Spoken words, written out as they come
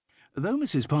Though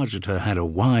Mrs. Pargeter had a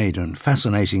wide and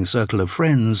fascinating circle of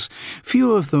friends,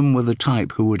 few of them were the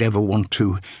type who would ever want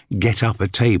to get up a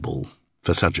table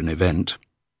for such an event.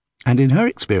 And in her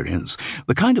experience,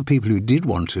 the kind of people who did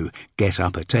want to get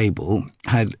up a table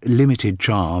had limited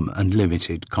charm and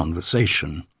limited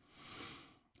conversation.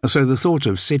 So the thought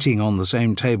of sitting on the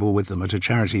same table with them at a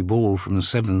charity ball from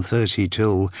 7:30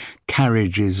 till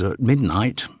carriages at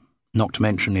midnight, not to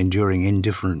mention enduring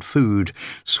indifferent food,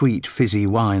 sweet fizzy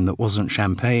wine that wasn't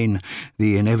champagne,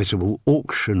 the inevitable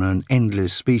auction and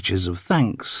endless speeches of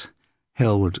thanks,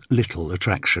 held little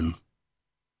attraction.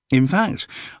 In fact,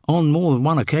 on more than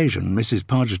one occasion, Mrs.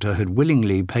 Pargeter had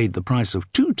willingly paid the price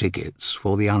of 2 tickets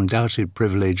for the undoubted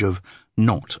privilege of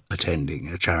not attending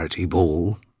a charity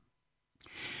ball.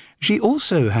 She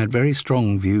also had very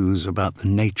strong views about the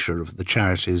nature of the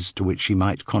charities to which she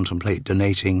might contemplate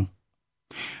donating.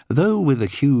 Though with a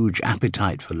huge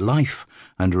appetite for life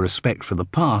and a respect for the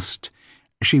past,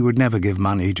 she would never give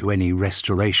money to any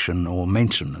restoration or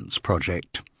maintenance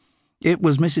project. It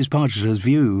was Mrs. Pargeter's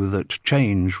view that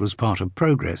change was part of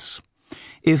progress.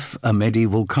 If a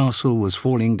medieval castle was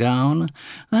falling down,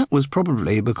 that was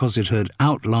probably because it had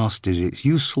outlasted its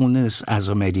usefulness as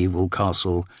a medieval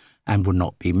castle and would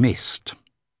not be missed.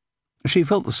 She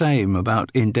felt the same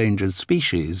about endangered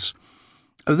species.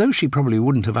 Although she probably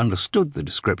wouldn't have understood the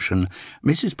description,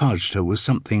 Mrs. Pargeter was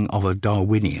something of a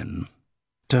Darwinian.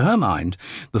 To her mind,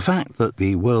 the fact that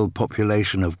the world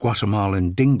population of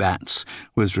Guatemalan dingbats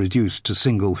was reduced to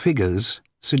single figures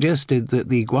suggested that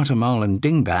the Guatemalan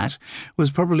dingbat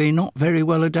was probably not very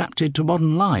well adapted to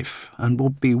modern life and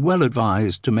would be well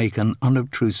advised to make an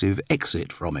unobtrusive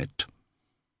exit from it.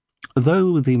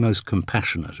 Though the most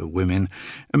compassionate of women,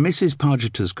 Mrs.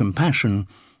 Pargeter's compassion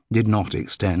did not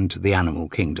extend to the animal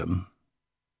kingdom.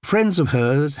 Friends of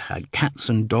hers had cats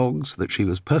and dogs that she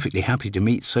was perfectly happy to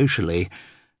meet socially,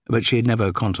 but she had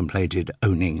never contemplated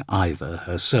owning either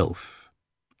herself.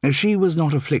 She was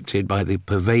not afflicted by the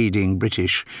pervading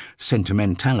British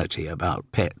sentimentality about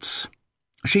pets.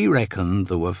 She reckoned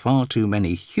there were far too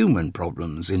many human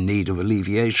problems in need of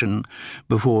alleviation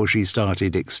before she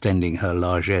started extending her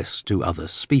largesse to other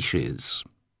species.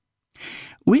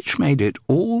 Which made it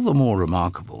all the more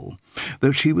remarkable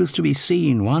that she was to be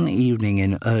seen one evening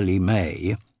in early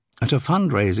May at a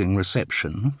fundraising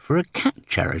reception for a cat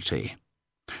charity.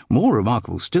 More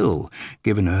remarkable still,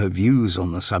 given her views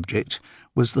on the subject,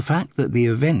 was the fact that the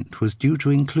event was due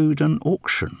to include an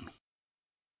auction.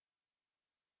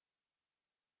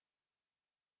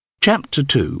 Chapter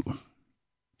 2.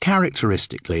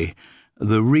 Characteristically,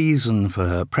 the reason for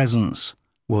her presence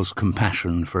was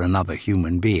compassion for another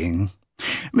human being.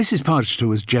 Mrs. Pargeter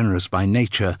was generous by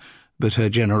nature, but her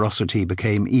generosity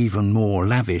became even more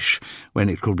lavish when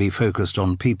it could be focused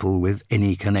on people with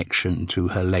any connection to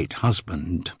her late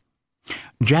husband.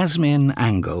 Jasmine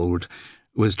Angold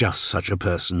was just such a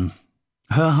person.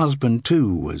 Her husband,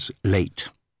 too, was late,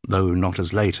 though not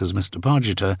as late as Mr.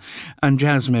 Pargeter, and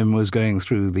Jasmine was going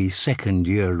through the 2nd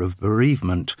year of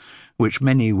bereavement, which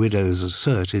many widows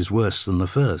assert is worse than the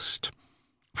first.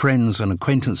 Friends and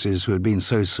acquaintances who had been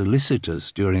so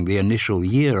solicitous during the initial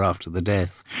year after the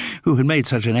death, who had made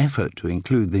such an effort to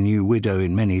include the new widow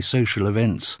in many social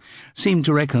events, seemed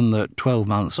to reckon that 12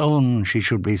 months on she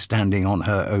should be standing on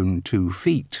her own 2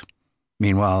 feet.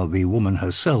 Meanwhile, the woman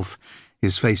herself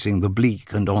is facing the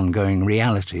bleak and ongoing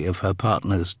reality of her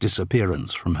partner's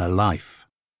disappearance from her life.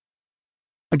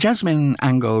 Jasmine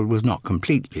Angold was not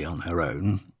completely on her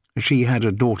own. She had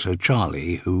a daughter,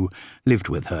 Charlie, who lived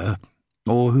with her,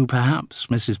 or who perhaps,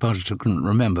 Mrs. Pargeter couldn't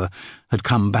remember, had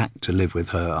come back to live with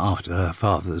her after her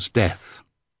father's death.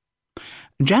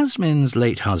 Jasmine's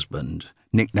late husband,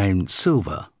 nicknamed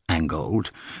Silver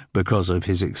Angold because of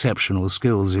his exceptional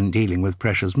skills in dealing with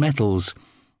precious metals,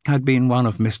 had been one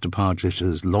of Mr.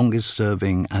 Pargeter's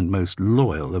longest-serving and most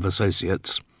loyal of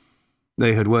associates.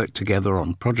 They had worked together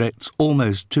on projects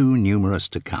almost too numerous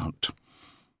to count.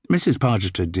 Mrs.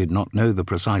 Pargeter did not know the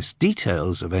precise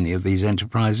details of any of these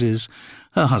enterprises.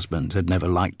 Her husband had never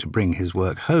liked to bring his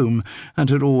work home and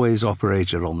had always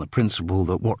operated on the principle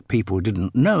that what people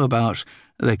didn't know about,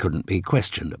 they couldn't be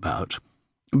questioned about.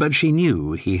 But she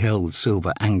knew he held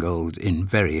Silver Angold in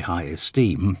very high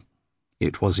esteem.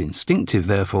 It was instinctive,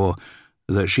 therefore,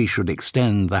 that she should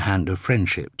extend the hand of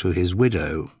friendship to his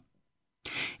widow.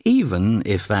 Even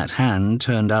if that hand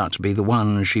turned out to be the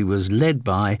one she was led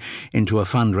by into a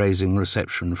fundraising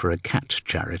reception for a cat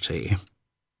charity.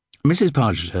 Mrs.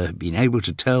 Pargeter had been able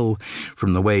to tell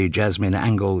from the way Jasmine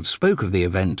Angold spoke of the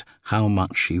event how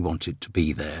much she wanted to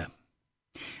be there.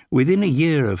 Within a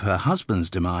year of her husband's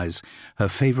demise, her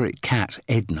favourite cat,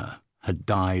 Edna, had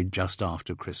died just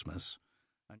after Christmas.